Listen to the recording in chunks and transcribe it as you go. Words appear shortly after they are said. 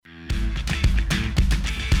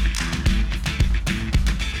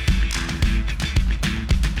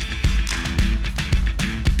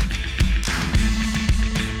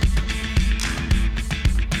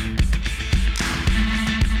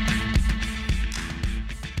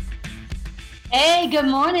Hey, good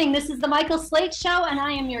morning. This is the Michael Slate Show, and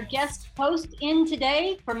I am your guest host in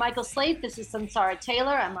today for Michael Slate. This is Sansara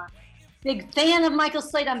Taylor. I'm a big fan of Michael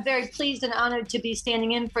Slate. I'm very pleased and honored to be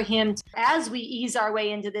standing in for him as we ease our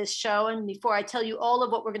way into this show. And before I tell you all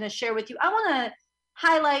of what we're going to share with you, I want to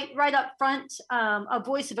highlight right up front a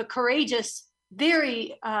voice of a courageous,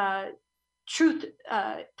 very truth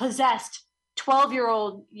possessed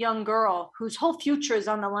 12-year-old young girl whose whole future is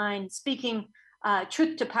on the line, speaking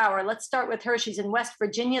truth to power. Let's start with her. She's in West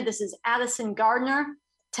Virginia. This is Addison Gardner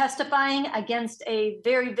testifying against a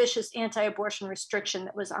very vicious anti-abortion restriction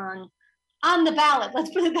that was on the ballot. Let's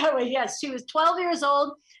put it that way. Yes, she was 12 years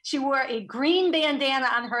old. She wore a green bandana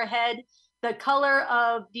on her head, the color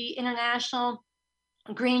of the international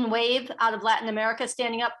green wave out of Latin America,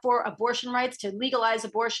 standing up for abortion rights, to legalize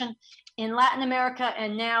abortion in Latin America.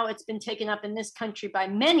 And now it's been taken up in this country by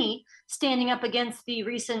many, standing up against the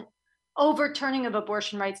recent overturning of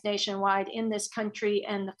abortion rights nationwide in this country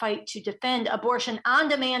and the fight to defend abortion on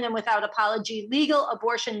demand and without apology, legal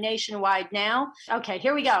abortion nationwide now. Okay,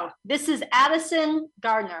 here we go. This is Addison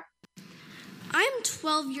Gardner. I'm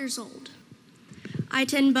 12 years old. I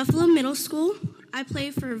attend Buffalo Middle School. I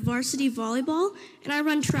play for varsity volleyball, and I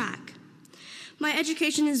run track. My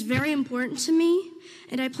education is very important to me,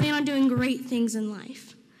 and I plan on doing great things in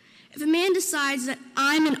life. If a man decides that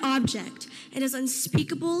I'm an object and does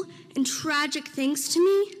unspeakable and tragic things to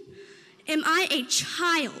me, am I a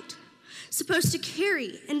child supposed to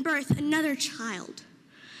carry and birth another child?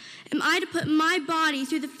 Am I to put my body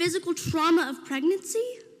through the physical trauma of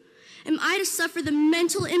pregnancy? Am I to suffer the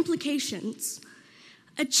mental implications?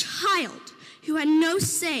 A child who had no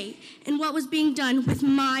say in what was being done with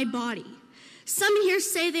my body. Some here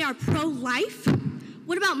say they are pro-life.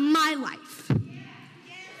 What about my life?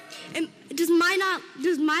 And does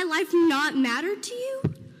my life not matter to you?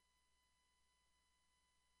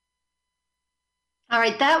 All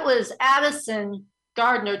right, that was Addison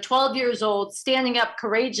Gardner, 12 years old, standing up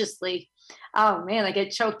courageously. Oh man, I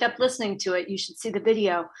get choked up listening to it. You should see the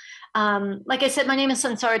video. Like I said, my name is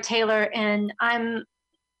Sansara Taylor, and I'm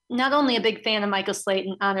not only a big fan of Michael Slate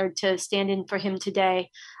and honored to stand in for him today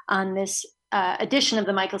on this edition of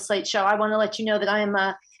the Michael Slate Show. I want to let you know that I am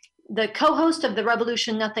the co-host of the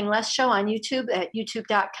Revolution Nothing Less show on YouTube at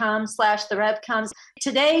youtube.com/therevcoms.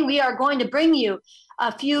 Today, we are going to bring you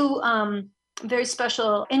a few very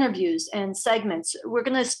special interviews and segments. We're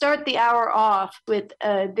going to start the hour off with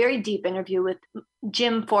a very deep interview with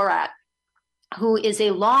Jim Fouratt, who is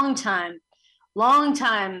a longtime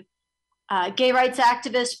gay rights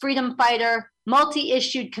activist, freedom fighter,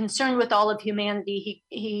 multi-issued, concerned with all of humanity.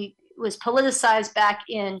 He was politicized back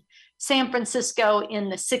in San Francisco in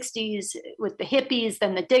the 60s with the hippies,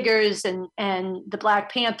 then the diggers and the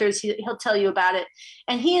Black Panthers. He'll tell you about it.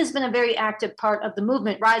 And he has been a very active part of the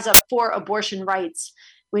movement Rise Up for Abortion Rights,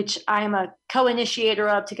 which I am a co-initiator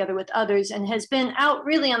of together with others, and has been out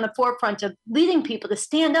really on the forefront of leading people to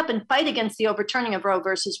stand up and fight against the overturning of Roe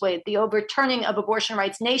versus Wade, the overturning of abortion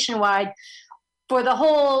rights nationwide for the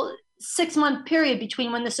whole 6-month period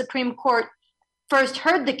between when the Supreme Court first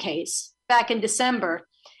heard the case back in December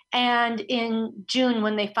and in June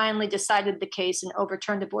when they finally decided the case and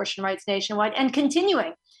overturned abortion rights nationwide, and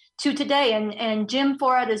continuing to today. And Jim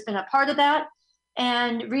Fouratt has been a part of that.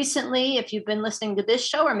 And recently, if you've been listening to this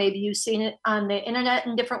show, or maybe you've seen it on the internet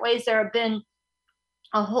in different ways, there have been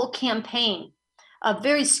a whole campaign of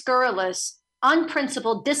very scurrilous,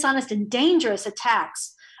 unprincipled, dishonest, and dangerous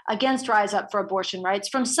attacks against Rise Up for Abortion Rights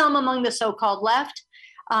from some among the so-called left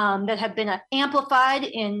that have been amplified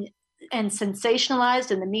and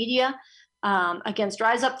sensationalized in the media against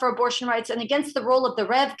Rise Up for Abortion Rights and against the role of the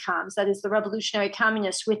RevComs, that is the Revolutionary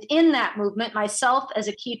Communists, within that movement, myself as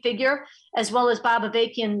a key figure, as well as Bob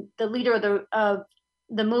Avakian, the leader of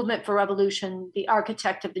the movement for revolution, the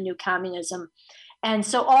architect of the new communism. And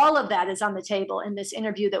so all of that is on the table in this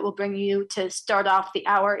interview that we'll bring you to start off the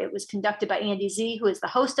hour. It was conducted by Andy Z, who is the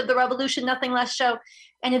host of the Revolution Nothing Less show,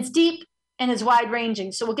 and it's deep and is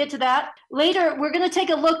wide-ranging. So we'll get to that. Later, we're going to take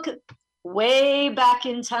a look way back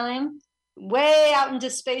in time, way out into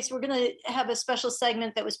space. We're going to have a special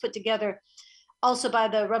segment that was put together also by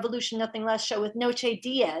the Revolution Nothing Less show with Noche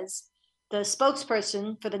Diaz, the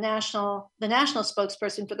spokesperson for the national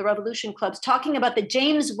spokesperson for the Revolution Clubs, talking about the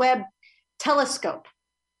James Webb telescope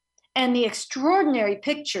and the extraordinary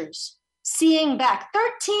pictures seeing back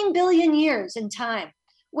 13 billion years in time,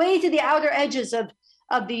 way to the outer edges of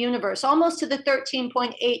the universe, almost to the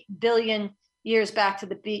 13.8 billion years back to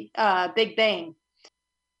the Big Bang.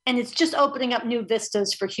 And it's just opening up new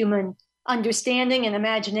vistas for human understanding and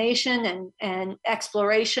imagination and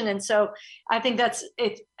exploration. And so I think it's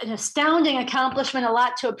an astounding accomplishment, a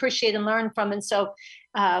lot to appreciate and learn from. And so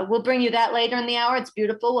we'll bring you that later in the hour. It's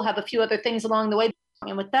beautiful. We'll have a few other things along the way.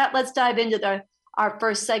 And with that, let's dive into our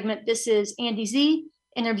first segment. This is Andy Z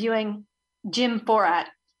interviewing Jim Fouratt,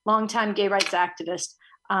 longtime gay rights activist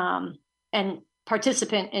and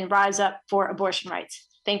participant in Rise Up for Abortion Rights.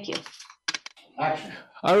 Thank you.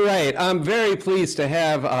 All right, I'm very pleased to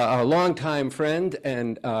have a longtime friend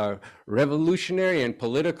and revolutionary and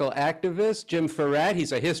political activist, Jim Fouratt.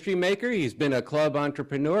 He's a history maker. He's been a club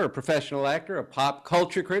entrepreneur, a professional actor, a pop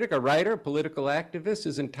culture critic, a writer, a political activist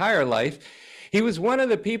his entire life. He was one of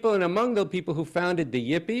the people, and among the people who founded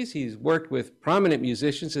the Yippies. He's worked with prominent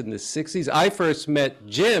musicians in the 60s. I first met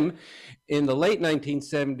Jim in the late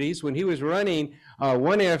 1970s when he was running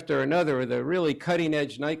one after another of the really cutting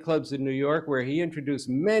edge nightclubs in New York, where he introduced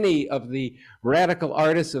many of the radical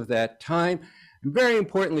artists of that time. And very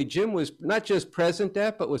importantly, Jim was not just present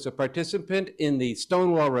at, but was a participant in the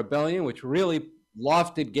Stonewall Rebellion, which really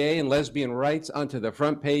lofted gay and lesbian rights onto the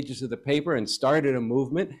front pages of the paper and started a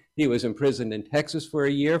movement. He was imprisoned in Texas for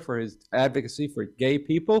a year for his advocacy for gay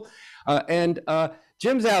people.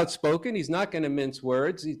 Jim's outspoken. He's not going to mince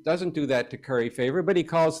words. He doesn't do that to curry favor, but he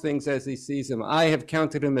calls things as he sees them. I have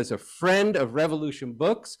counted him as a friend of Revolution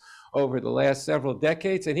Books over the last several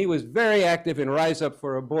decades, and he was very active in Rise Up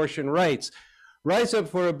for Abortion Rights. Rise Up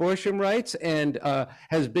for Abortion Rights and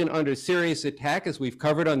has been under serious attack, as we've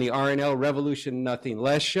covered on the RNL Revolution Nothing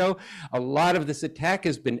Less show. A lot of this attack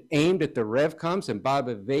has been aimed at the Revcoms and Bob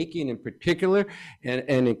Avakian in particular, and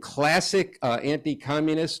in classic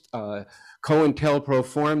anti-communist COINTELPRO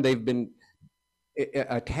form. They've been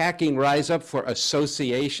attacking Rise Up for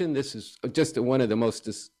Association. This is just one of the most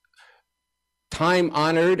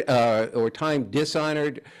time-honored or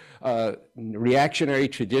time-dishonored reactionary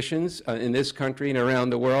traditions in this country and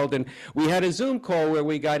around the world. And we had a Zoom call where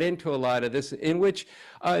we got into a lot of this, in which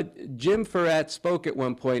Jim Fouratt spoke at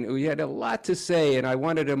one point. We had a lot to say, and I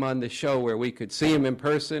wanted him on the show where we could see him in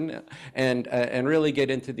person and really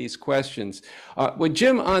get into these questions. When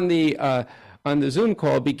Jim on the Zoom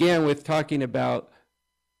call began with talking about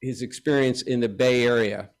his experience in the Bay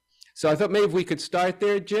Area. So I thought maybe we could start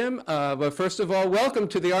there, Jim. But first of all, welcome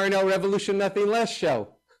to the RNL Revolution Nothing Less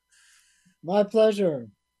show. My pleasure.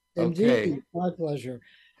 Indeed, Okay. my pleasure.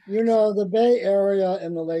 You know, the Bay Area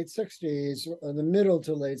in the late 60s, the middle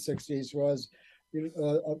to late 60s was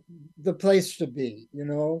the place to be, you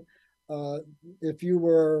know. If you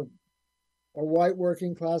were a white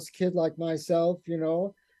working class kid like myself, you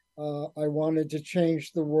know, I wanted to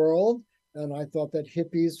change the world, and I thought that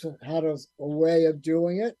hippies had a way of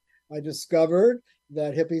doing it. I discovered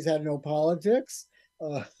that hippies had no politics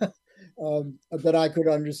that I could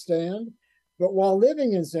understand. But while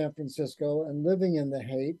living in San Francisco and living in the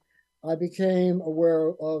hate, I became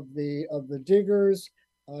aware of the diggers.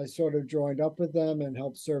 I sort of joined up with them and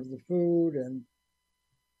helped serve the food and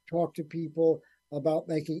talk to people about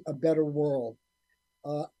making a better world.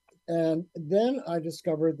 And then I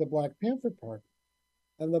discovered the Black Panther Party.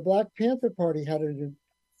 And the Black Panther Party had an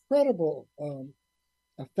incredible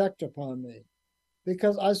effect upon me,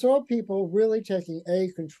 because I saw people really taking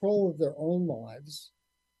A, control of their own lives,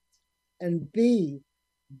 and B,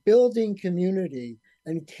 building community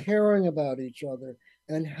and caring about each other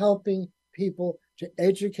and helping people to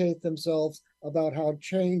educate themselves about how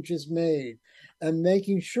change is made and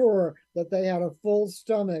making sure that they had a full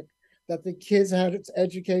stomach, that the kids had its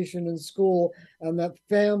education in school, and that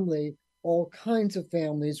family, all kinds of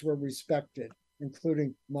families, were respected,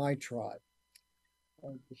 including my tribe.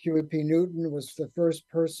 Huey P. Newton was the first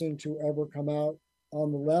person to ever come out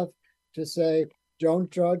on the left to say,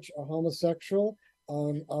 don't judge a homosexual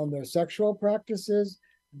on their sexual practices,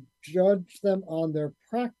 judge them on their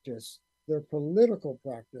practice, their political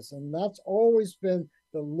practice. And that's always been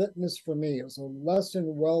the litmus for me. It was a lesson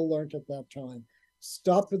well learned at that time.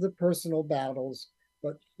 Stop with the personal battles,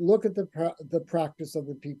 but look at the practice of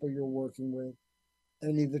the people you're working with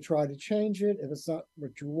and either try to change it if it's not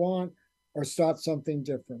what you want, or start something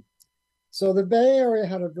different. So the Bay Area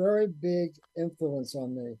had a very big influence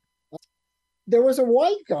on me. There was a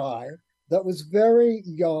white guy that was very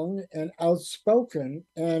young and outspoken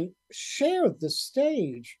and shared the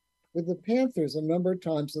stage with the Panthers a number of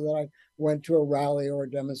times so that I went to a rally or a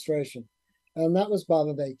demonstration. And that was Bob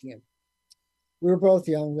Avakian. We were both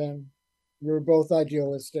young then. We were both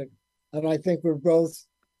idealistic. And I think we're both,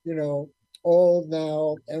 you know, old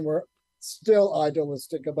now, and we're still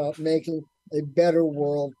idealistic about making a better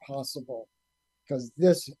world possible, because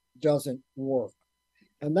this doesn't work.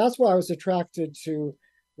 And that's why I was attracted to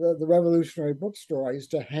the Revolutionary Bookstore. I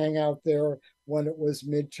used to hang out there when it was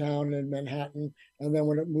Midtown in Manhattan. And then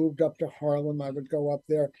when it moved up to Harlem, I would go up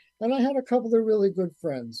there. And I had a couple of really good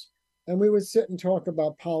friends. And we would sit and talk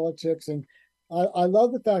about politics. And I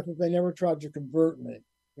love the fact that they never tried to convert me.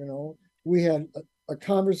 You know, we had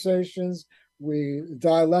conversations, we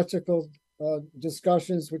dialectical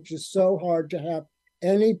discussions, which is so hard to have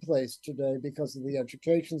any place today because of the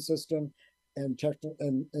education system and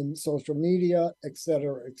and social media, et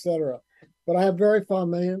cetera, et cetera. But I have very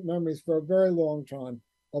fond memories for a very long time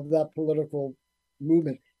of that political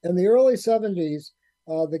movement. In the early 70s,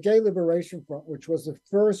 the Gay Liberation Front, which was the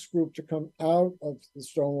first group to come out of the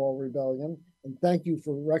Stonewall Rebellion, and thank you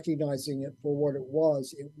for recognizing it for what it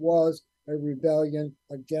was a rebellion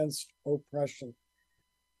against oppression.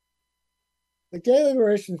 The Gay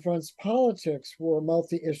Liberation Front's politics were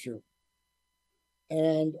multi-issue.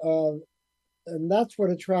 And that's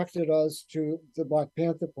what attracted us to the Black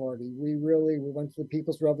Panther Party. We went to the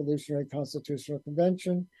People's Revolutionary Constitutional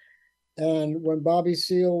Convention. And when Bobby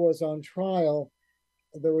Seale was on trial,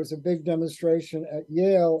 there was a big demonstration at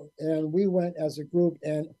Yale, and we went as a group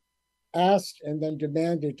and asked and then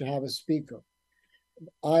demanded to have a speaker.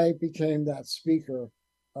 I became that speaker.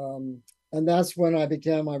 And that's when I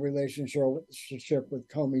began my relationship with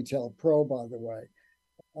Comitel Pro, by the way.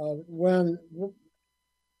 When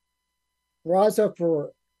Rise Up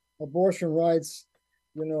for Abortion Rights,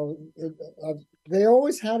 they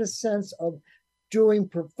always had a sense of doing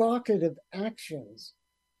provocative actions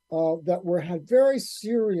that had very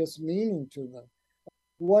serious meaning to them.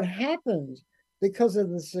 What happened because of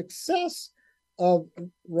the success of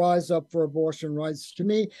Rise Up for Abortion Rights, to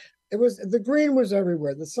me, the green was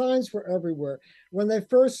everywhere. The signs were everywhere. When they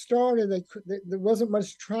first started, there wasn't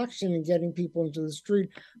much traction in getting people into the street,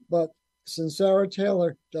 but Sincera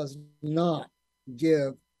Taylor does not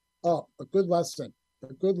give up. A good lesson.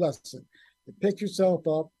 You pick yourself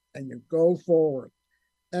up and you go forward.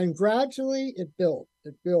 And gradually it built.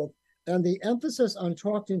 And the emphasis on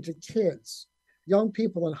talking to kids, young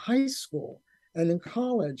people in high school and in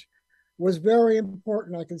college, was very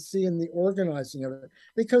important. I could see in the organizing of it,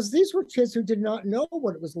 because these were kids who did not know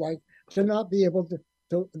what it was like to not be able to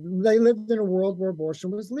they lived in a world where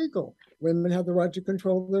abortion was legal. Women had the right to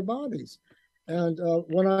control their bodies. And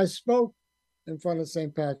when I spoke in front of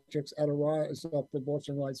St. Patrick's at a Rise Up for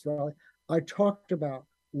Abortion Rights rally, I talked about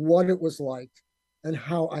what it was like and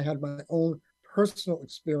how I had my own personal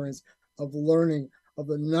experience of learning of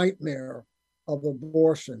the nightmare of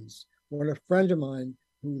abortions when a friend of mine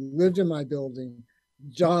who lived in my building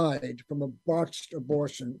died from a botched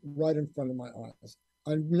abortion right in front of my eyes.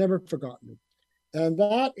 I've never forgotten it. And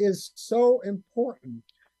that is so important.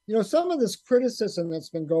 Some of this criticism that's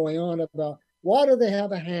been going on about why do they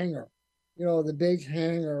have a hanger? The big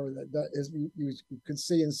hanger that is you could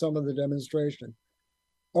see in some of the demonstration.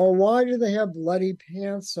 Or why do they have bloody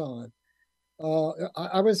pants on?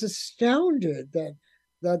 I was astounded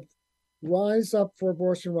that Rise Up for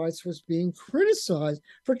Abortion Rights was being criticized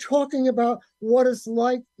for talking about what it's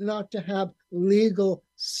like not to have legal,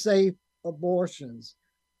 safe abortions.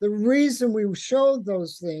 The reason we showed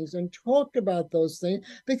those things and talked about those things,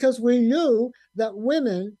 because we knew that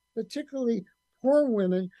women, particularly poor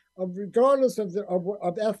women, regardless of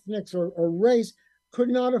ethnics or race, could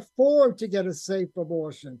not afford to get a safe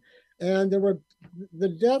abortion. And the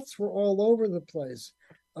deaths were all over the place.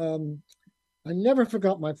 I never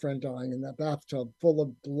forgot my friend dying in that bathtub full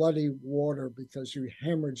of bloody water because she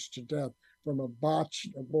hemorrhaged to death from a botched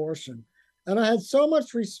abortion. And I had so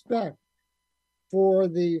much respect for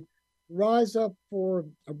the Rise Up for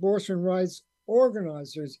Abortion Rights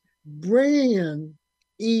organizers bringing in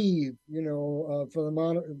Eve, for the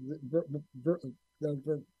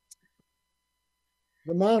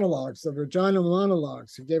monologues, the vaginal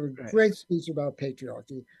monologues, who gave a great speech about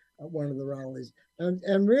patriarchy at one of the rallies,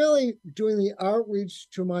 and really doing the outreach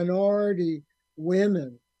to minority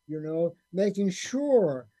women, making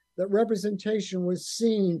sure that representation was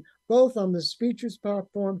seen both on the speeches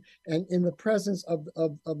platform and in the presence of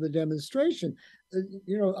the demonstration.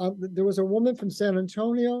 There was a woman from San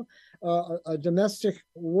Antonio, a domestic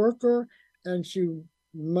worker, and she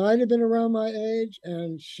might have been around my age,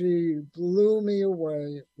 and she blew me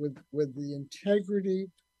away with the integrity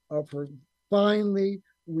of her finally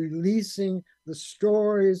releasing the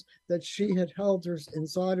stories that she had held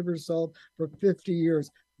inside of herself for 50 years.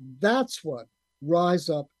 That's what Rise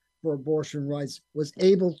Up for Abortion Rights was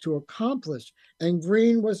able to accomplish. And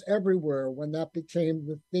green was everywhere when that became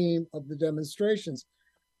the theme of the demonstrations.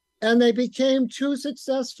 And they became too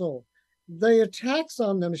successful. The attacks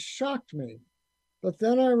on them shocked me. But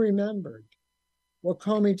then I remembered what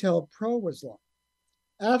Comitel Pro was like.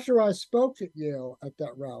 After I spoke at Yale at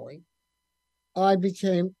that rally, I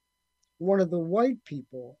became one of the white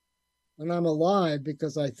people, and I'm alive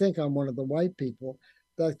because I think I'm one of the white people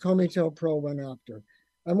that Comité Pro went after.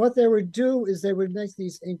 And what they would do is they would make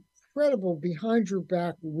these incredible behind your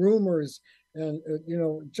back rumors and,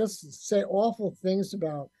 just say awful things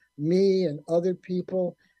about me and other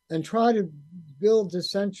people and try to build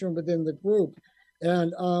dissension within the group.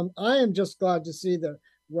 And I am just glad to see that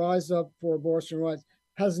Rise Up for Abortion Rights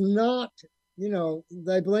has not,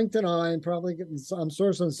 they blinked an eye and probably, I'm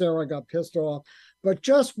sure Sarah got pissed off, but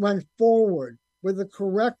just went forward with the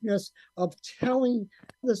correctness of telling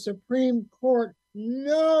the Supreme Court,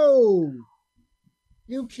 no,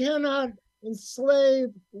 you cannot enslave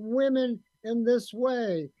women in this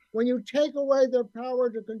way. When you take away their power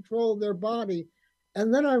to control their body.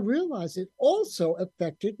 And then I realized it also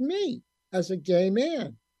affected me as a gay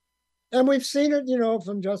man. And we've seen it,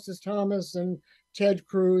 from Justice Thomas and Ted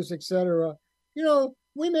Cruz, et cetera.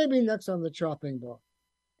 We may be next on the chopping block.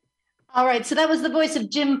 All right, so that was the voice of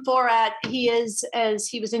Jim Fouratt. He is, as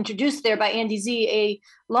he was introduced there by Andy Z, a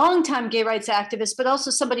longtime gay rights activist, but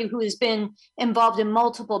also somebody who has been involved in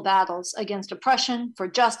multiple battles against oppression, for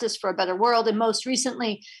justice, for a better world, and most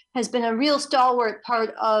recently has been a real stalwart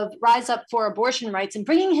part of Rise Up for Abortion Rights and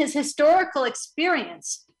bringing his historical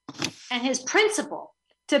experience and his principle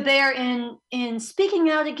to bear in speaking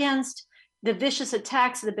out against the vicious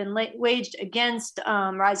attacks that have been waged against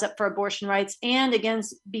Rise Up for Abortion Rights and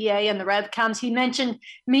against BA and the RevComs. He mentioned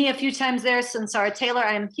me a few times there, Sarah Taylor.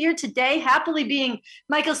 I am here today, happily being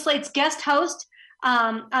Michael Slate's guest host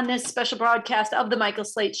on this special broadcast of the Michael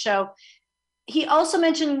Slate Show. He also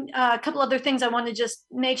mentioned a couple other things I want to just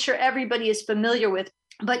make sure everybody is familiar with.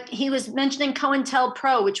 But he was mentioning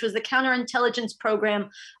COINTELPRO, which was the counterintelligence program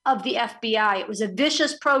of the FBI. It was a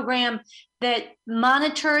vicious program that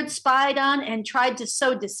monitored, spied on, and tried to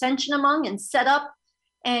sow dissension among and set up,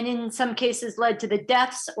 and in some cases led to the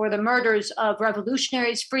deaths or the murders of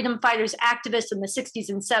revolutionaries, freedom fighters, activists in the 60s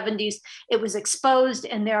and 70s. It was exposed,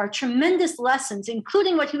 and there are tremendous lessons,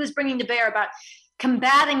 including what he was bringing to bear about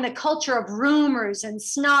combating the culture of rumors and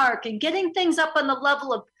snark and getting things up on the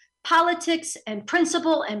level of politics and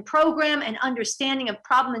principle and program and understanding of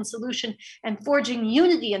problem and solution and forging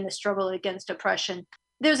unity in the struggle against oppression.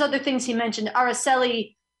 There's other things he mentioned.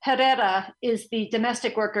 Araceli Herrera is the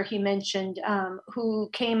domestic worker he mentioned,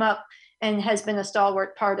 who came up and has been a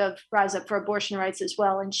stalwart part of Rise Up for Abortion Rights as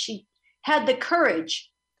well. And she had the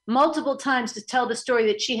courage multiple times to tell the story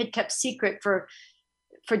that she had kept secret for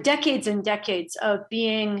decades and decades of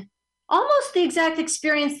being almost the exact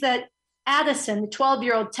experience that Addison, the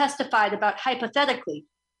 12-year-old, testified about hypothetically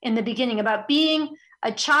in the beginning, about being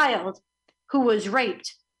a child who was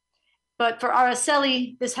raped. But for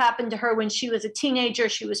Araceli, this happened to her when she was a teenager.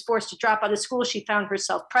 She was forced to drop out of school. She found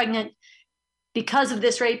herself pregnant. Because of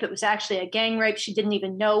this rape, it was actually a gang rape. She didn't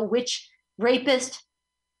even know which rapist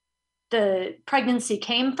the pregnancy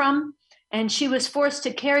came from. And she was forced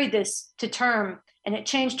to carry this to term, and it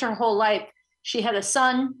changed her whole life. She had a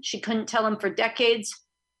son. She couldn't tell him for decades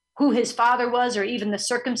who his father was or even the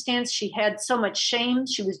circumstance. She had so much shame.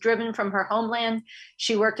 She was driven from her homeland.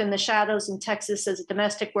 She worked in the shadows in Texas as a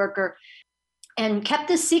domestic worker and kept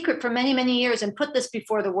this secret for many, many years and put this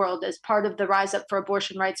before the world as part of the Rise Up for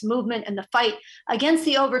Abortion Rights movement and the fight against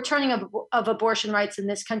the overturning of abortion rights in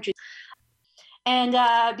this country.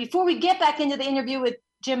 And before we get back into the interview with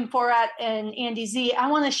Jim Fouratt and Andy Z,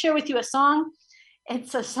 I want to share with you a song.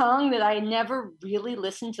 It's a song that I never really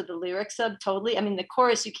listened to the lyrics of totally. I mean, the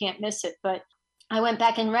chorus, you can't miss it, but I went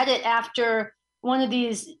back and read it after one of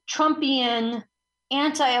these Trumpian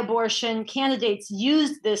anti-abortion candidates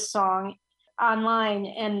used this song online,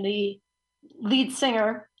 and the lead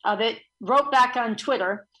singer of it wrote back on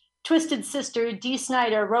Twitter. Twisted Sister, Dee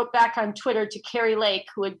Snider, wrote back on Twitter to Carrie Lake,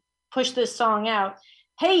 who had pushed this song out.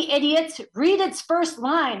 Hey, idiots, read its first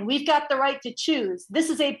line. We've got the right to choose. This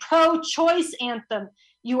is a pro-choice anthem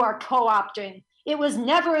you are co-opting. It was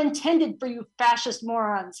never intended for you fascist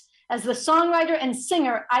morons. As the songwriter and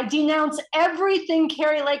singer, I denounce everything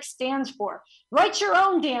Carrie Lake stands for. Write your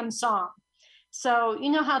own damn song. So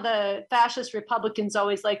you know how the fascist Republicans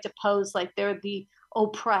always like to pose like they're the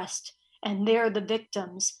oppressed and they're the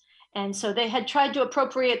victims. And so they had tried to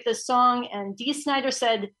appropriate this song, and Dee Snider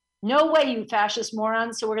said, no way, you fascist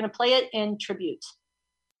morons. So we're going to play it in tribute.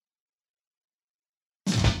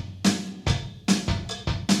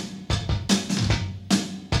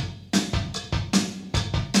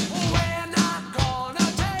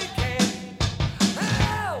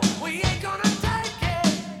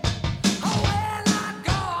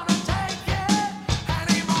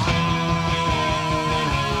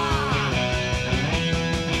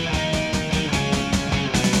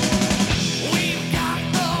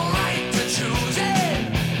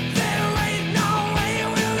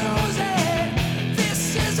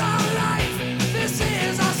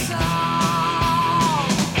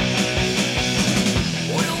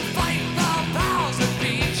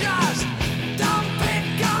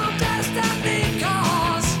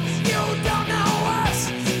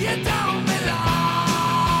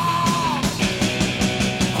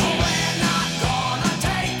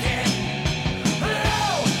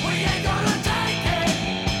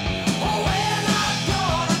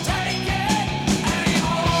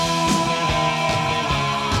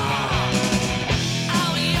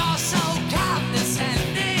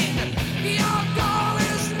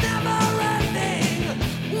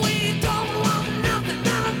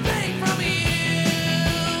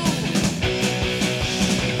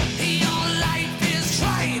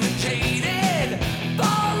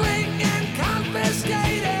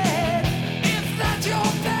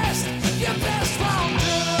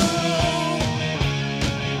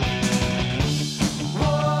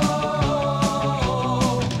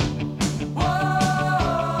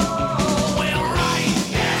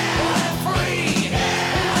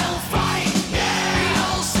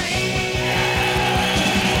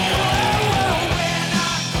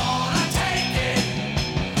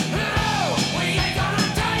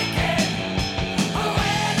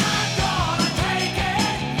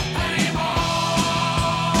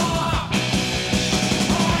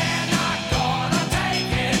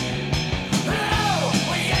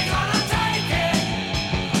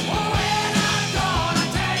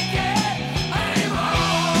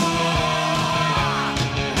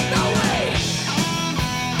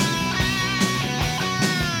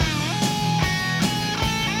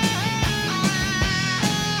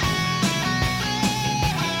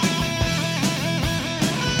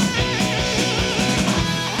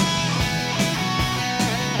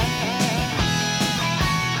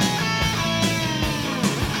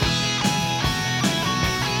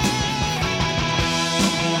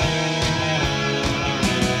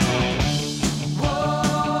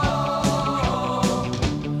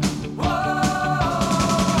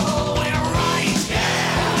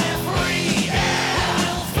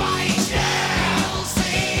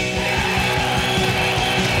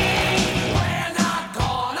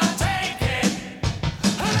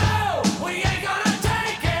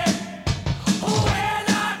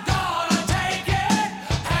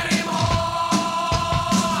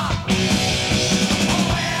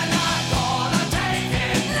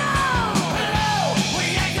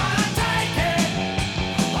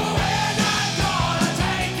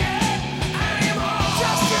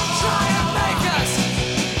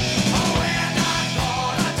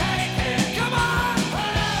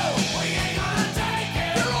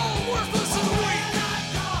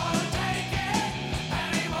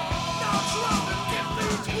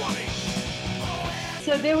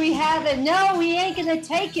 So there we have it. No, we ain't gonna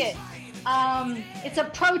take it. It's a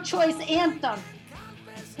pro-choice anthem.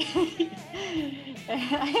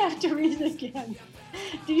 I have to read it again.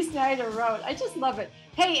 D. Snyder wrote, I just love it.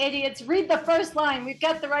 Hey, idiots, read the first line. We've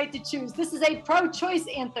got the right to choose. This is a pro-choice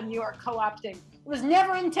anthem you are co-opting. It was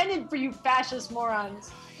never intended for you fascist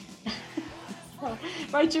morons.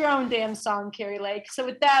 Write your own damn song, Carrie Lake. So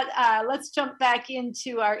with that, let's jump back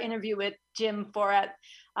into our interview with Jim Fouratt,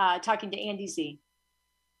 talking to Andy Z.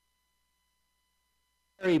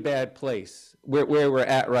 Very bad place where we're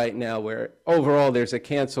at right now, where overall there's a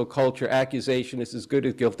cancel culture. Accusation is as good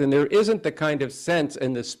as guilt, and there isn't the kind of sense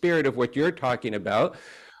and the spirit of what you're talking about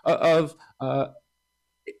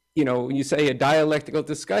you know, when you say a dialectical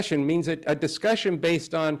discussion means a discussion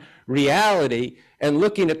based on reality and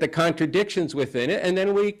looking at the contradictions within it, and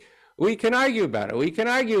then we can argue about it. We can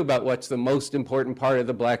argue about what's the most important part of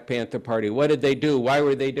the Black Panther Party. What did they do? Why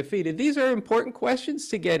were they defeated? These are important questions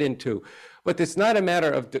to get into. But it's not a matter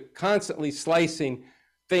of constantly slicing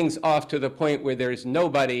things off to the point where there's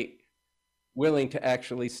nobody willing to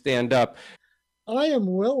actually stand up. I am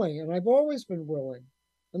willing, and I've always been willing.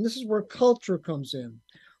 And this is where culture comes in.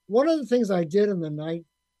 One of the things I did in the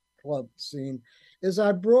nightclub scene is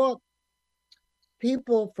I brought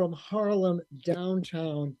people from Harlem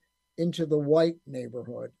downtown into the white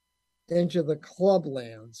neighborhood, into the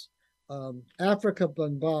clublands, Africa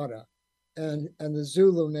Bambaataa and the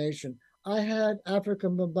Zulu Nation. I had Africa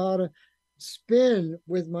Bambaataa spin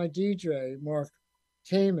with my DJ, Mark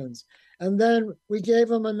Kamens. And then we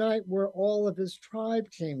gave him a night where all of his tribe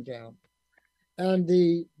came down. And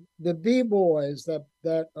the B-boys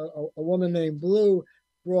that a woman named Blue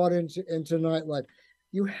brought into nightlife.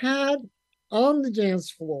 You had on the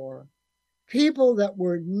dance floor people that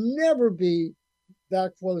would never be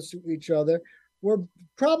that close to each other, were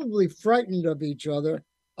probably frightened of each other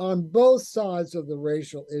on both sides of the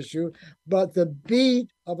racial issue, but the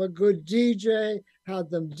beat of a good DJ had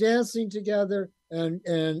them dancing together and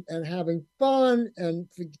having fun and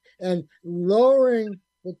lowering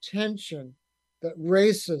the tension that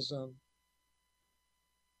racism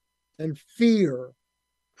and fear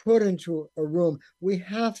put into a room. We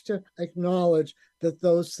have to acknowledge that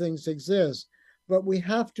those things exist, but we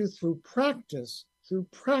have to, through practice,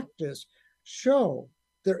 show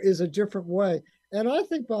there is a different way. And I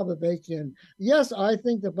think Bob Avakian, yes, I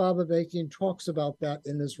think that Bob Avakian talks about that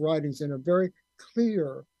in his writings in a very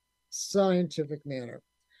clear, scientific manner.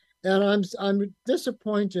 And I'm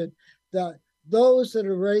disappointed that those that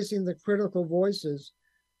are raising the critical voices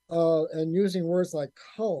and using words like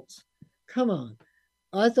cult, come on.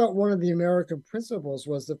 I thought one of the American principles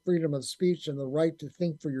was the freedom of speech and the right to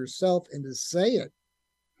think for yourself and to say it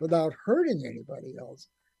without hurting anybody else.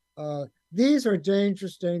 These are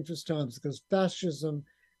dangerous, dangerous times because fascism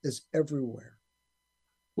is everywhere.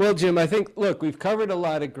 Well, Jim, I think, look, we've covered a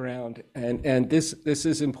lot of ground, and this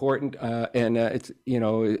is important, and it's, you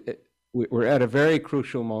know, we're at a very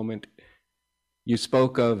crucial moment. You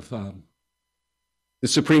spoke of the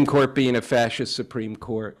Supreme Court being a fascist Supreme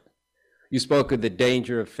Court. You spoke of the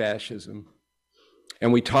danger of fascism,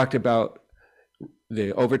 and we talked about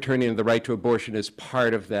the overturning of the right to abortion as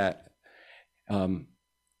part of that.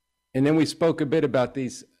 And then we spoke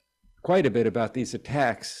quite a bit about these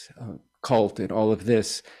attacks, cult and all of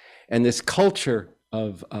this, and this culture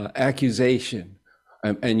of accusation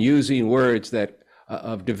and using words that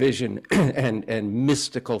of division and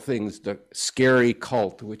mystical things, the scary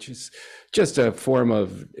cult, which is just a form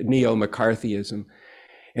of neo-McCarthyism.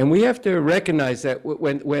 And we have to recognize that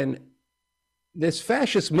when this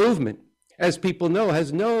fascist movement, as people know,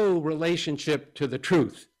 has no relationship to the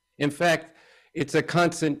truth. In fact, it's a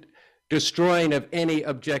constant destroying of any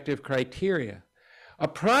objective criteria. A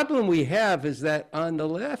problem we have is that on the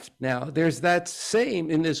left now, there's that same,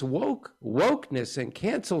 in this wokeness and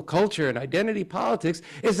cancel culture and identity politics,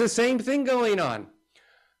 is the same thing going on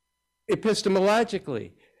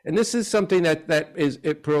epistemologically. And this is something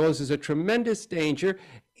it poses a tremendous danger,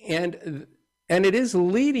 and it is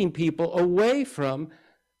leading people away from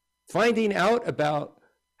finding out about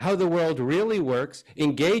how the world really works,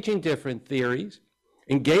 engaging different theories,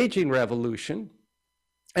 engaging revolution.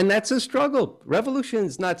 And that's a struggle. Revolution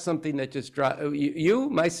is not something that just you,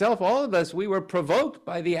 myself, all of us, we were provoked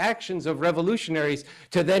by the actions of revolutionaries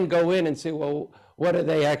to then go in and say, well, what do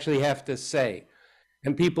they actually have to say?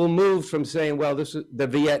 And people moved from saying, well, the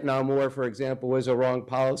Vietnam War, for example, was a wrong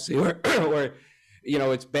policy, or you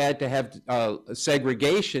know, it's bad to have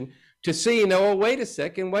segregation, to seeing, oh, wait a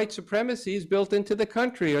second, white supremacy is built into the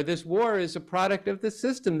country, or this war is a product of the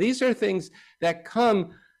system. These are things that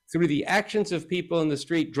come through the actions of people in the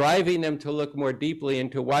street, driving them to look more deeply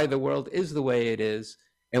into why the world is the way it is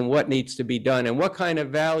and what needs to be done, and what kind of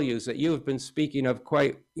values that you have been speaking of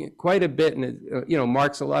quite a bit, and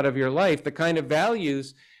marks a lot of your life, the kind of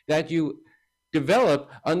values that you develop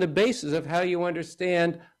on the basis of how you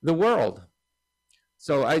understand the world.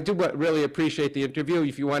 So I do really appreciate the interview.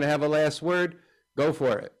 If you want to have a last word, go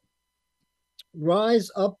for it. Rise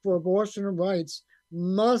up for abortion rights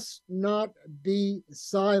must not be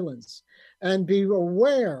silenced, and be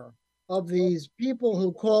aware of these people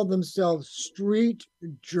who call themselves street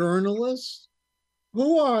journalists.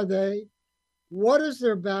 Who are they? What is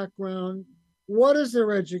their background? What is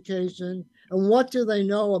their education? And what do they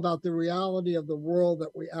know about the reality of the world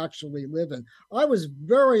that we actually live in? I was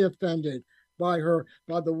very offended by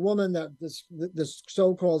the woman, that this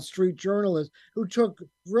so-called street journalist, who took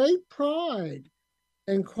great pride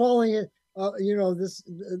in calling it, this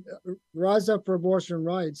Rise Up for Abortion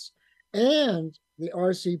Rights and the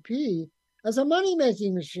RCP as a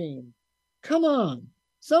money-making machine. Come on.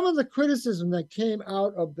 Some of the criticism that came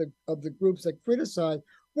out of the groups that criticized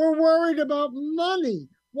were worried about money.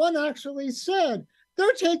 One actually said,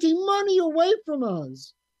 they're taking money away from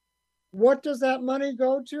us. What does that money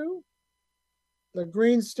go to? The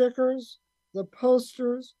green stickers, the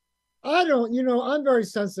posters. I'm very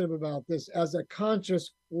sensitive about this as a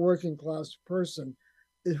conscious working class person.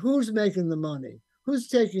 Who's making the money? Who's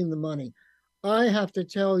taking the money? I have to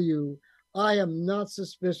tell you, I am not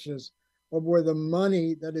suspicious of where the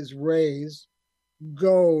money that is raised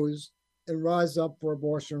goes and Rise Up for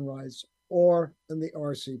Abortion Rights or in the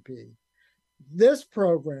RCP. This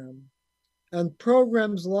program and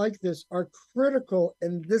programs like this are critical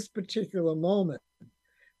in this particular moment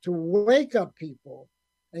to wake up people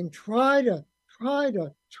and try to,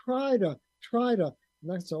 and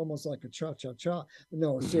that's almost like a cha-cha-cha.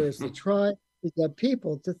 No, seriously, try to get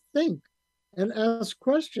people to think and ask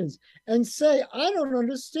questions and say, I don't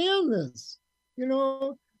understand this.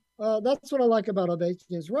 That's what I like about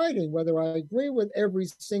Avakian's writing. Whether I agree with every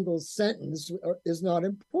single sentence is not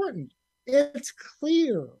important. It's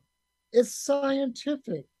clear. It's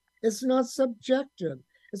scientific. It's not subjective.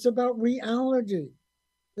 It's about reality.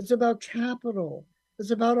 It's about capital.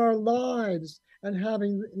 It's about our lives and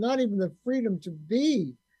having not even the freedom to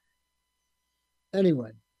be.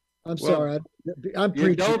 Anyway, I'm sorry. I'm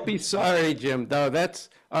preaching. Don't be sorry, Jim. Though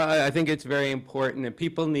I think it's very important, and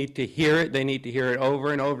people need to hear it. They need to hear it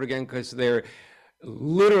over and over again, because they're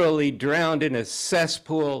literally drowned in a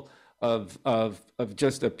cesspool of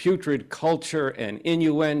just a putrid culture and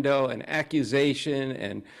innuendo and accusation.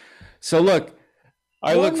 And so, look,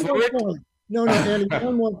 I look forward. No, Andy,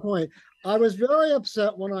 one more point. I was very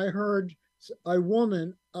upset when I heard a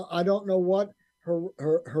woman, I don't know what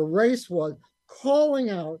her race was, calling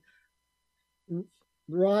out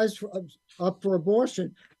Rise Up for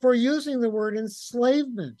Abortion for using the word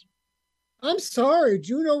enslavement. I'm sorry,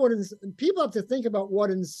 do you know what people have to think about what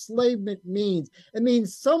enslavement means? It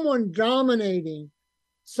means someone dominating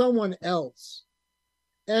someone else.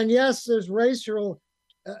 And yes, there's racial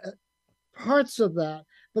parts of that,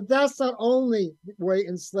 but that's not only the way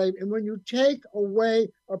enslaved. And when you take away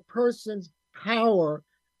a person's power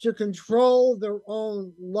to control their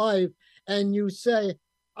own life, and you say,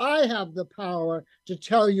 I have the power to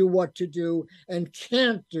tell you what to do and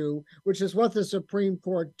can't do, which is what the Supreme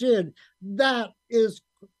Court did. That is,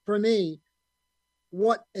 for me,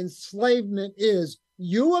 what enslavement is.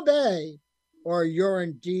 You obey or you're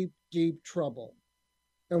in deep, deep trouble.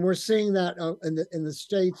 And we're seeing that in the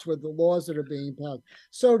states with the laws that are being passed.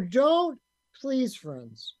 So please,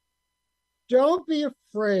 friends, don't be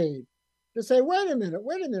afraid to say, wait a minute,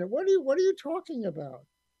 what are you talking about?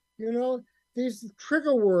 These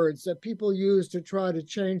trigger words that people use to try to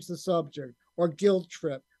change the subject or guilt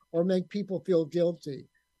trip or make people feel guilty.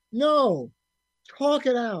 No, talk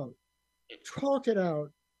it out. Talk it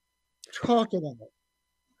out. Talk it out.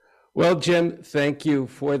 Well, Jim, thank you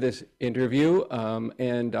for this interview.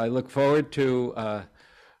 And I look forward to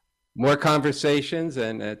more conversations.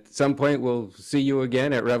 And at some point, we'll see you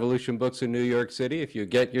again at Revolution Books in New York City. If you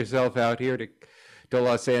get yourself out here to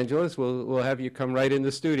Los Angeles, we'll have you come right in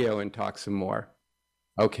the studio and talk some more.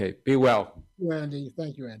 Okay, be well.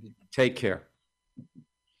 Thank you, Andy. Take care.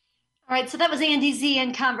 All right, so that was Andy Z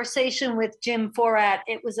in conversation with Jim Fouratt.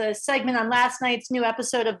 It was a segment on last night's new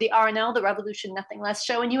episode of the RNL, the Revolution Nothing Less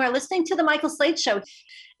show, and you are listening to the Michael Slate Show.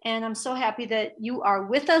 And I'm so happy that you are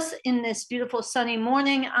with us in this beautiful sunny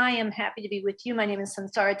morning. I am happy to be with you. My name is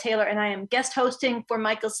Sansara Taylor, and I am guest hosting for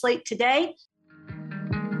Michael Slate today.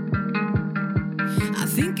 I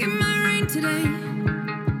think it might rain today.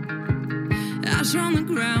 Ash on the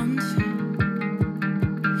ground.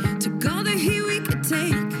 Took all the heat we could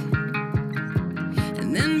take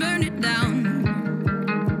and then burned it down.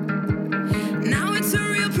 Now it's a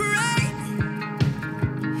real parade.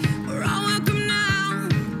 We're all welcome now.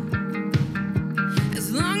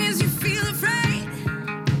 As long as you feel afraid,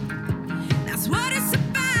 that's what it's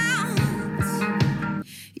about.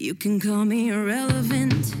 You can call me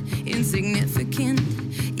irrelevant, insignificant.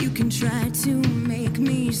 You can try to make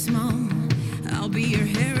me small. I'll be your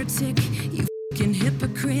heretic, you fucking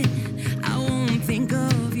hypocrite. I won't think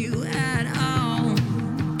of you at all.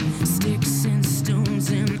 Sticks and stones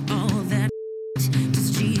and all that.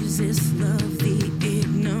 Does Jesus love the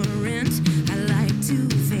ignorant? I like to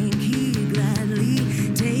think he'd gladly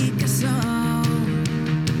take us all.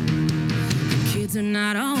 The kids are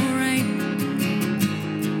not alright.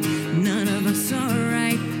 None of us are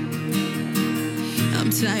right. I'm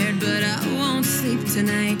tired, but I won't sleep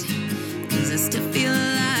tonight, 'cause I still feel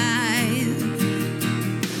alive.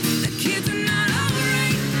 The kids are not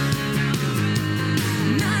alright.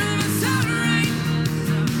 None of us are right.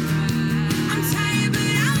 I'm tired,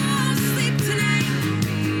 but I won't sleep tonight,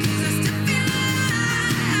 'cause I still feel alive.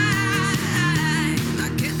 I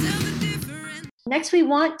can't tell the difference. Next, we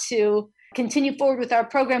want to continue forward with our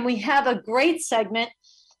program. We have a great segment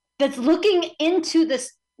that's looking into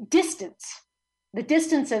this distance, the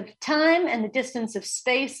distance of time and the distance of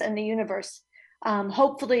space and the universe.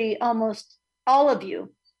 Hopefully, almost all of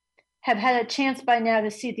you have had a chance by now to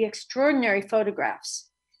see the extraordinary photographs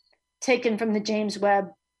taken from the James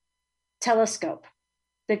Webb telescope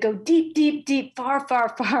that go deep, deep, deep, far,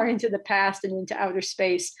 far, far into the past and into outer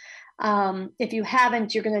space. If you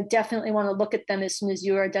haven't, you're going to definitely want to look at them as soon as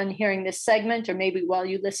you are done hearing this segment, or maybe while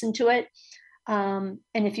you listen to it. And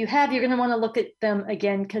if you have, you're going to want to look at them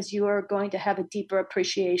again, because you are going to have a deeper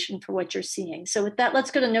appreciation for what you're seeing. So with that, let's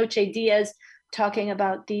go to Noche Diaz talking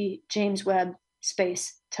about the James Webb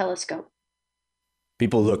Space Telescope.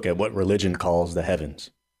 People look at what religion calls the heavens.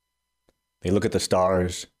 They look at the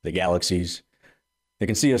stars, the galaxies. They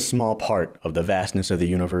can see a small part of the vastness of the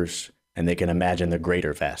universe, and they can imagine the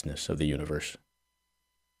greater vastness of the universe.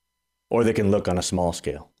 Or they can look on a small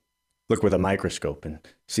scale. Look with a microscope and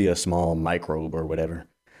see a small microbe or whatever,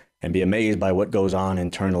 and be amazed by what goes on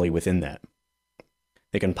internally within that.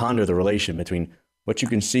 They can ponder the relation between what you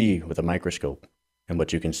can see with a microscope and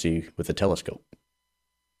what you can see with a telescope.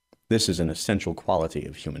 This is an essential quality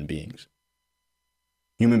of human beings.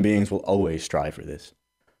 Human beings will always strive for this.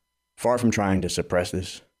 Far from trying to suppress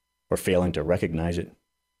this or failing to recognize it,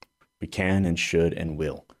 we can and should and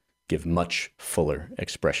will give much fuller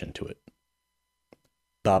expression to it.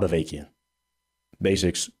 Bob Avakian,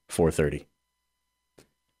 Basics 430.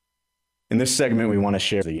 In this segment, we want to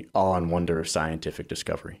share the awe and wonder of scientific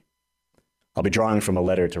discovery. I'll be drawing from a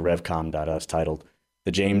letter to revcom.us titled,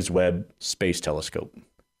 The James Webb Space Telescope,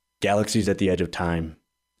 Galaxies at the Edge of Time,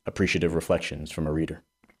 Appreciative Reflections from a Reader.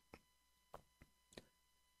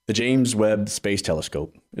 The James Webb Space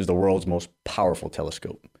Telescope is the world's most powerful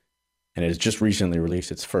telescope, and it has just recently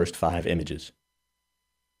released its first 5 images.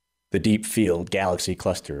 The Deep Field Galaxy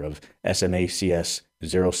Cluster of SMACS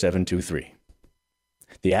 0723,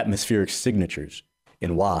 the atmospheric signatures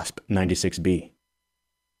in WASP 96b,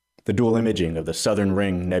 the dual imaging of the Southern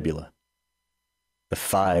Ring Nebula, the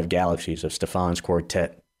 5 galaxies of Stephan's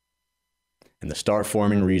Quartet, and the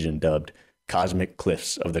star-forming region dubbed Cosmic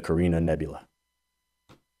Cliffs of the Carina Nebula.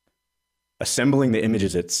 Assembling the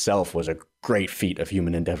images itself was a great feat of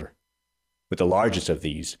human endeavor, with the largest of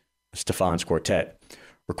these, Stephan's Quartet,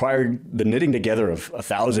 required the knitting together of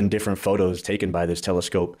 1,000 different photos taken by this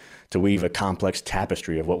telescope to weave a complex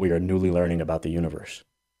tapestry of what we are newly learning about the universe.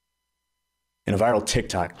 In a viral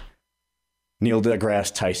TikTok, Neil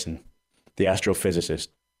deGrasse Tyson, the astrophysicist,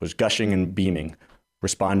 was gushing and beaming,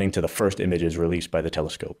 responding to the first images released by the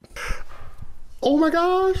telescope. Oh my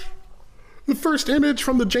gosh! The first image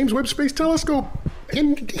from the James Webb Space Telescope.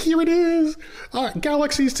 And here it is.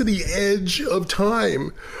 Galaxies to the edge of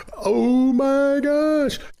time. Oh my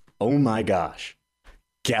gosh. Oh my gosh.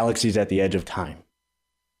 Galaxies at the edge of time,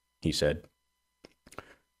 he said.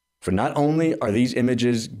 For not only are these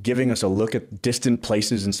images giving us a look at distant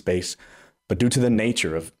places in space, but due to the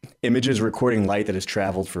nature of images recording light that has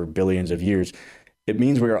traveled for billions of years, it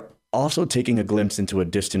means we are also taking a glimpse into a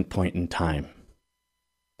distant point in time.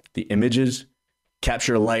 The images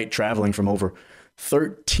capture light traveling from over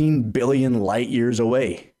 13 billion light years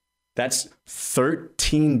away. That's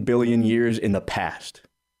 13 billion years in the past,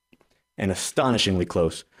 and astonishingly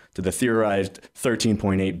close to the theorized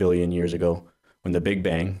 13.8 billion years ago, when the Big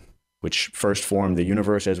Bang, which first formed the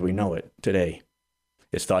universe as we know it today,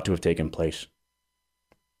 is thought to have taken place.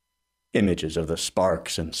 Images of the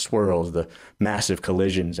sparks and swirls, the massive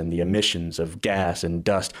collisions and the emissions of gas and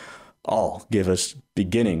dust all give us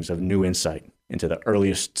beginnings of new insight into the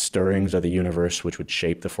earliest stirrings of the universe which would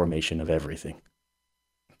shape the formation of everything,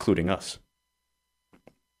 including us.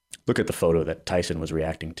 Look at the photo that Tyson was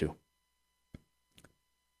reacting to.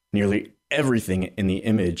 Nearly everything in the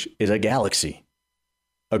image is a galaxy,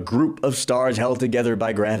 a group of stars held together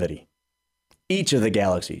by gravity. Each of the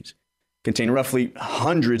galaxies contain roughly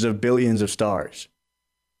hundreds of billions of stars.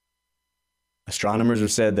 Astronomers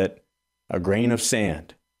have said that a grain of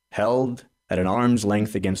sand held at an arm's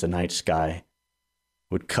length against the night sky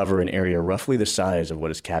would cover an area roughly the size of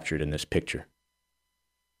what is captured in this picture.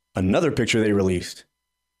 Another picture they released,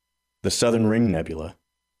 the Southern Ring Nebula,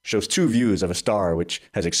 shows two views of a star which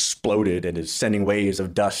has exploded and is sending waves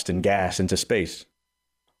of dust and gas into space.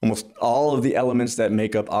 Almost all of the elements that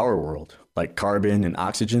make up our world, like carbon and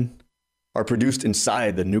oxygen, are produced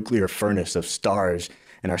inside the nuclear furnace of stars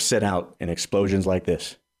and are sent out in explosions like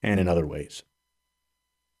this and in other ways.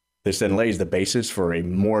 This then lays the basis for a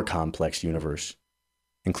more complex universe,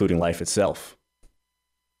 including life itself.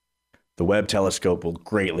 The Webb telescope will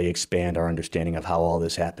greatly expand our understanding of how all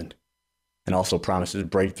this happened, and also promises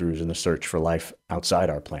breakthroughs in the search for life outside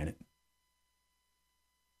our planet.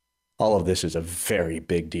 All of this is a very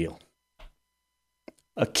big deal.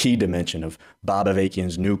 A key dimension of Bob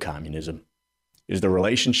Avakian's new communism is the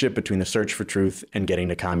relationship between the search for truth and getting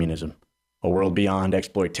to communism, a world beyond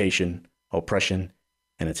exploitation, oppression,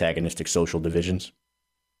 and antagonistic social divisions.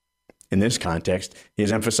 In this context, he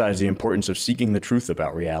has emphasized the importance of seeking the truth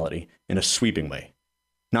about reality in a sweeping way,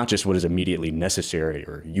 not just what is immediately necessary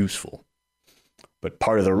or useful, but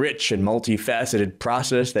part of the rich and multifaceted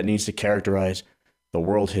process that needs to characterize the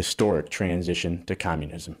world's historic transition to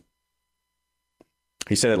communism.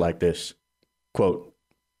 He said it like this, quote,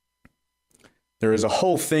 "There is a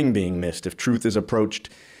whole thing being missed if truth is approached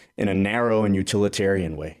in a narrow and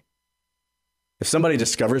utilitarian way. If somebody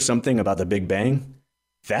discovers something about the Big Bang,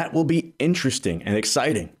 that will be interesting and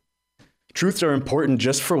exciting. Truths are important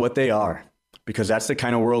just for what they are, because that's the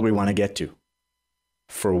kind of world we want to get to.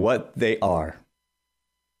 For what they are.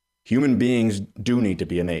 Human beings do need to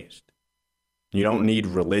be amazed. You don't need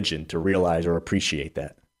religion to realize or appreciate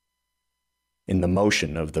that. In the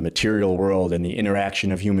motion of the material world and the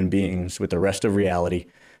interaction of human beings with the rest of reality,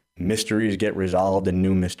 mysteries get resolved and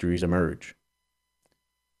new mysteries emerge.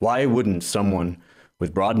 Why wouldn't someone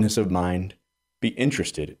with broadness of mind be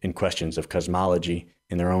interested in questions of cosmology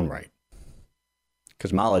in their own right?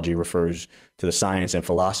 Cosmology refers to the science and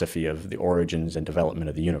philosophy of the origins and development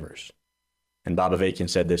of the universe. And Bob Avakian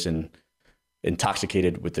said this in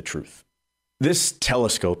Intoxicated with the Truth. This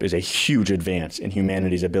telescope is a huge advance in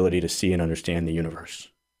humanity's ability to see and understand the universe.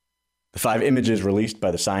 The 5 images released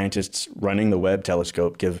by the scientists running the Webb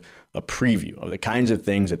telescope give a preview of the kinds of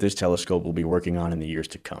things that this telescope will be working on in the years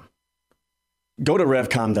to come. Go to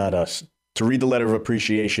revcom.us to read the letter of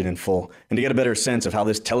appreciation in full and to get a better sense of how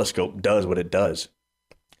this telescope does what it does.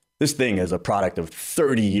 This thing is a product of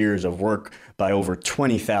 30 years of work by over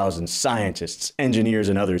 20,000 scientists, engineers,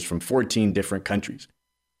 and others from 14 different countries.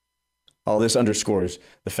 All this underscores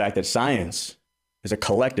the fact that science is a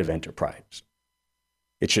collective enterprise.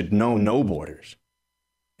 It should know no borders,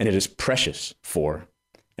 and it is precious for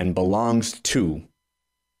and belongs to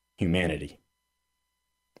humanity.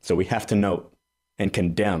 So we have to note and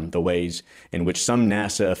condemn the ways in which some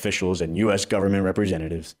NASA officials and U.S. government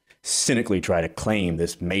representatives cynically try to claim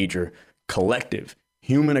this major collective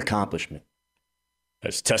human accomplishment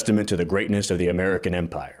as testament to the greatness of the American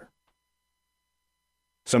empire.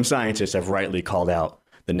 Some scientists have rightly called out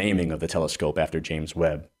the naming of the telescope after James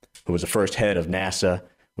Webb, who was the first head of NASA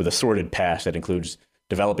with a sordid past that includes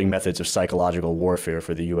developing methods of psychological warfare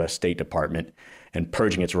for the U.S. State Department and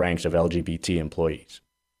purging its ranks of LGBT employees.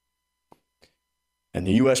 And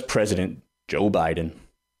the U.S. President, Joe Biden,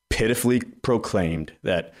 pitifully proclaimed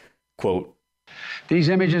that, quote, "These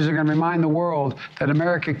images are going to remind the world that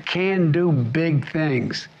America can do big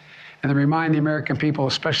things, and to remind the American people,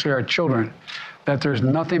 especially our children, that there's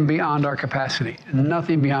nothing beyond our capacity,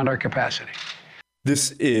 nothing beyond our capacity."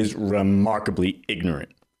 This is remarkably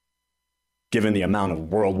ignorant, given the amount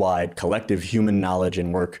of worldwide collective human knowledge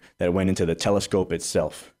and work that went into the telescope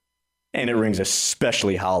itself. And it rings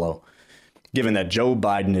especially hollow, given that Joe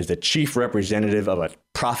Biden is the chief representative of a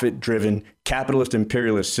profit-driven, capitalist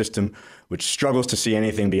imperialist system which struggles to see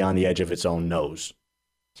anything beyond the edge of its own nose.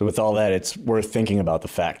 So with all that, it's worth thinking about the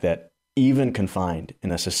fact that even confined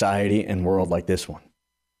in a society and world like this one,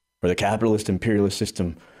 where the capitalist imperialist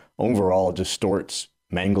system overall distorts,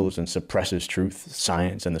 mangles, and suppresses truth,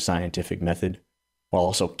 science, and the scientific method, while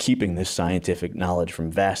also keeping this scientific knowledge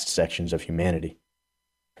from vast sections of humanity.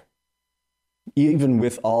 Even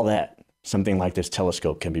with all that, something like this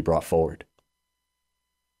telescope can be brought forward.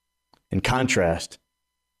 In contrast,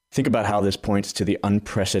 think about how this points to the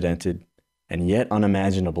unprecedented and yet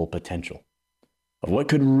unimaginable potential of what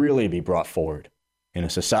could really be brought forward in a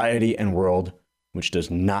society and world which does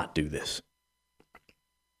not do this.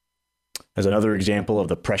 As another example of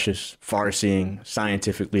the precious, far-seeing,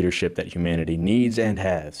 scientific leadership that humanity needs and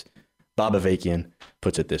has, Bob Avakian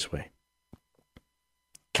puts it this way: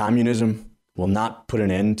 communism will not put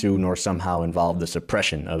an end to nor somehow involve the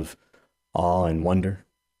suppression of awe and wonder,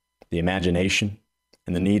 the imagination,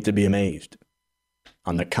 and the need to be amazed.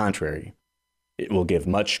 On the contrary, it will give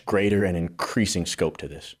much greater and increasing scope to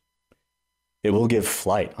this. It will give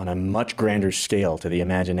flight on a much grander scale to the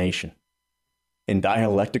imagination, in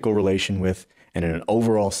dialectical relation with and in an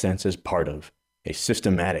overall sense as part of a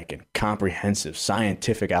systematic and comprehensive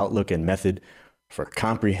scientific outlook and method for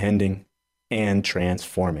comprehending and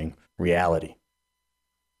transforming reality.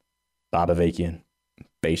 Bob Avakian,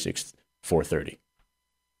 Basics 430.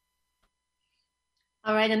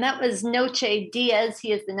 All right, and that was Noche Diaz.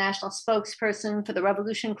 He is the national spokesperson for the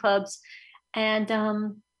Revolution Clubs. And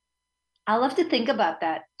I love to think about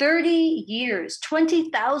that. 30 years,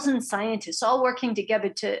 20,000 scientists all working together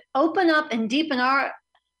to open up and deepen our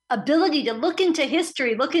ability to look into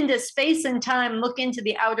history, look into space and time, look into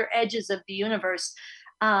the outer edges of the universe.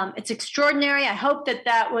 It's extraordinary. I hope that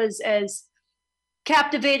that was as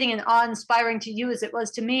captivating and awe-inspiring to you as it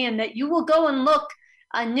was to me, and that you will go and look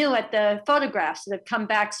anew at the photographs that have come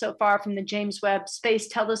back so far from the James Webb Space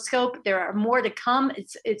Telescope. There are more to come.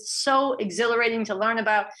 It's so exhilarating to learn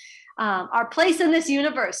about our place in this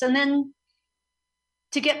universe, and then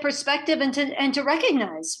to get perspective and to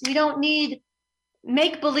recognize we don't need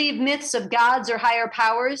make-believe myths of gods or higher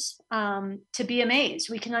powers to be amazed.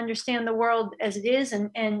 We can understand the world as it is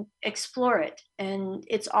and explore it, and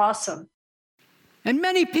it's awesome. And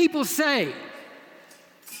many people say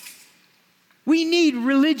we need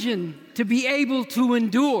religion to be able to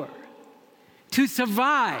endure, to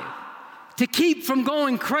survive, to keep from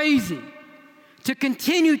going crazy, to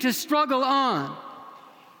continue to struggle on,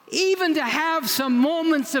 even to have some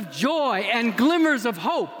moments of joy and glimmers of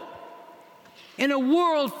hope in a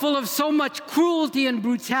world full of so much cruelty and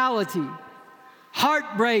brutality,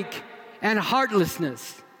 heartbreak and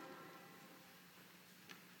heartlessness.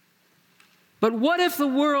 But what if the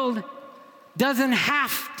world doesn't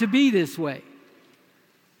have to be this way?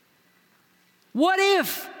 What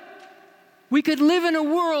if we could live in a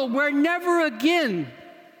world where never again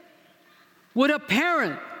would a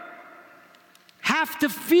parent have to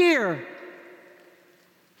fear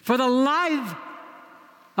for the life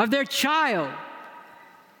of their child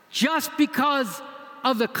just because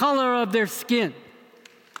of the color of their skin?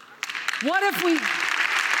 What if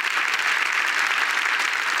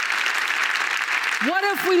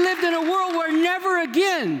we lived in a world where never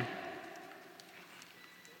again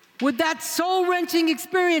would that soul-wrenching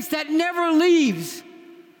experience that never leaves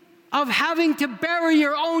of having to bury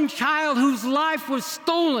your own child whose life was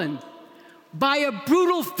stolen by a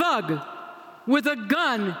brutal thug with a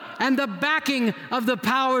gun and the backing of the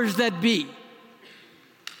powers that be?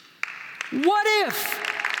 What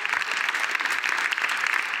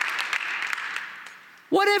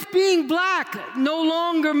if being black no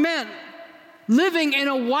longer meant living in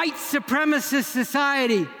a white supremacist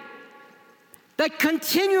society that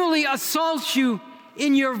continually assaults you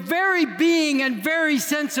in your very being and very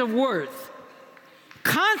sense of worth,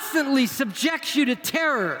 constantly subjects you to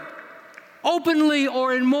terror, openly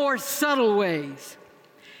or in more subtle ways,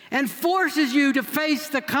 and forces you to face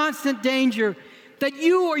the constant danger that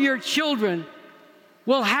you or your children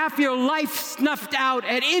will have your life snuffed out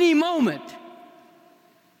at any moment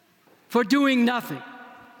for doing nothing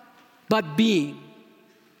but being?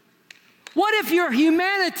 What if your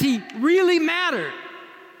humanity really mattered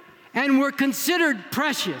and were considered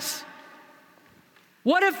precious?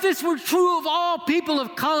 What if this were true of all people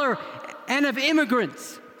of color and of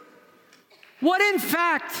immigrants? What, in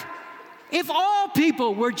fact, if all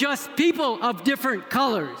people were just people of different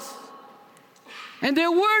colors, and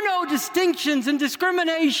there were no distinctions and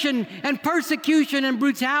discrimination and persecution and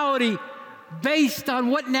brutality based on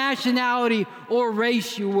what nationality or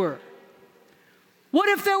race you were? What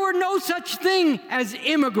if there were no such thing as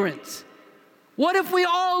immigrants? What if we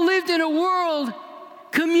all lived in a world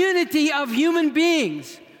community of human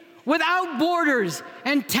beings without borders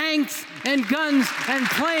and tanks and guns and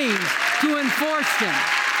planes to enforce them?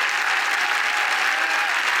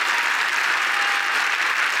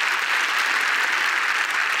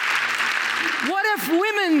 What if if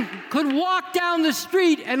women could walk down the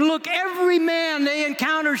street and look every man they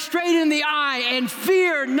encounter straight in the eye and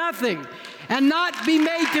fear nothing and not be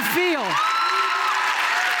made to feel?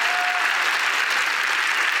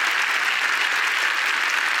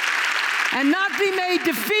 And not be made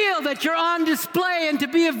to feel that you're on display and to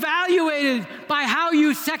be evaluated by how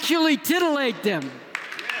you sexually titillate them.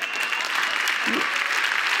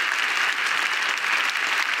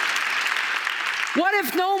 What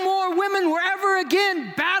if no more women were ever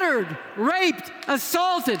again battered, raped,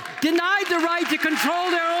 assaulted, denied the right to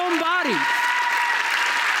control their own bodies?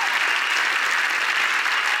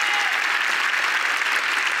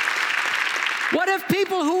 What if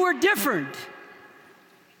people who were different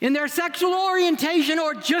in their sexual orientation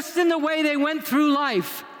or just in the way they went through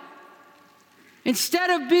life, instead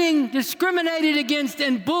of being discriminated against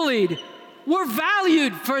and bullied, were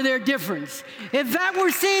valued for their difference? If that were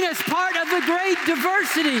seen as part of the great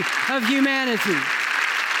diversity of humanity?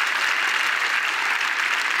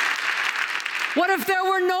 What if there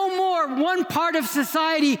were no more one part of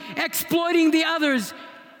society exploiting the others,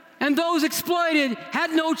 and those exploited had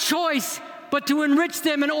no choice but to enrich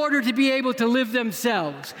them in order to be able to live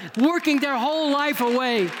themselves, working their whole life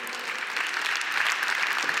away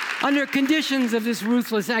under conditions of this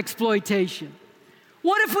ruthless exploitation?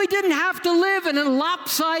 What if we didn't have to live in a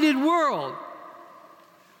lopsided world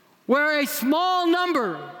where a small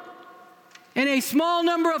number in a small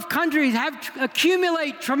number of countries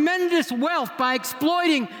accumulate tremendous wealth by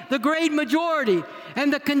exploiting the great majority,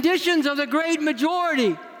 and the conditions of the great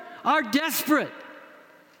majority are desperate?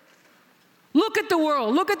 Look at the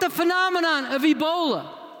world. Look at the phenomenon of Ebola.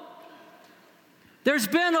 There's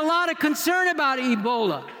been a lot of concern about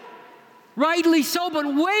Ebola, rightly so,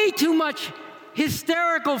 but way too much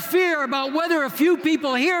hysterical fear about whether a few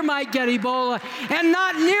people here might get Ebola, and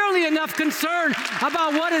not nearly enough concern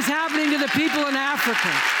about what is happening to the people in Africa.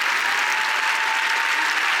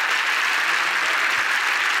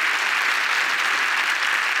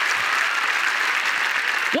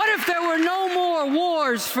 What if there were no more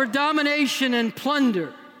wars for domination and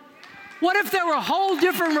plunder? What if there were whole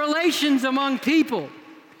different relations among people,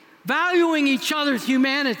 valuing each other's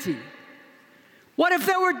humanity? What if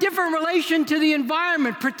there were different relation to the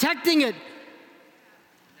environment, protecting it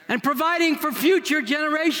and providing for future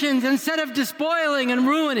generations instead of despoiling and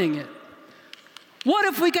ruining it? What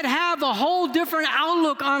if we could have a whole different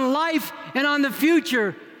outlook on life and on the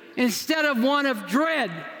future instead of one of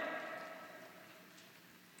dread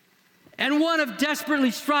and one of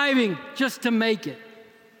desperately striving just to make it?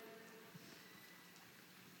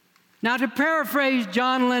 Now, to paraphrase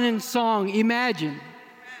John Lennon's song, Imagine,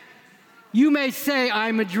 you may say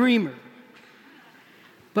I'm a dreamer,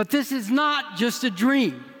 but this is not just a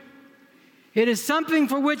dream. It is something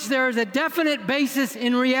for which there is a definite basis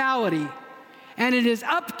in reality, and it is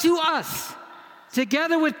up to us,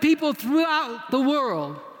 together with people throughout the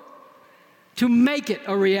world, to make it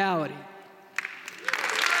a reality.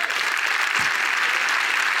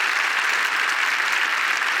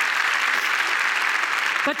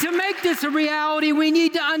 But to make this a reality, we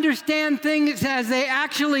need to understand things as they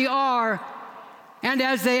actually are and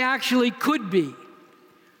as they actually could be.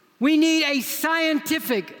 We need a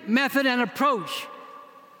scientific method and approach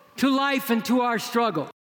to life and to our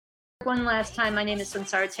struggle. One last time, my name is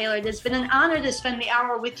Sansara Taylor. It has been an honor to spend the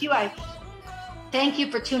hour with you. I thank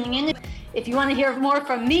you for tuning in. If you want to hear more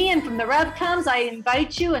from me and from the RevComs, I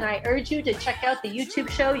invite you and I urge you to check out the YouTube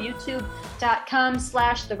show,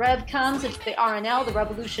 youtube.com/the RevComs. It's the RNL, the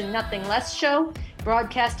Revolution Nothing Less show,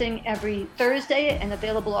 broadcasting every Thursday and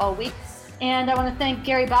available all week. And I want to thank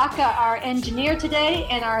Gary Baca, our engineer today,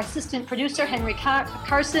 and our assistant producer, Henry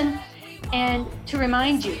Carson. And to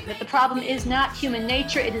remind you that the problem is not human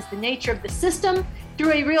nature, it is the nature of the system.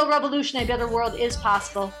 Through a real revolution, a better world is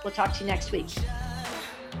possible. We'll talk to you next week.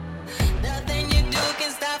 Nothing you do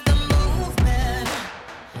can stop the movement.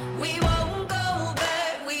 We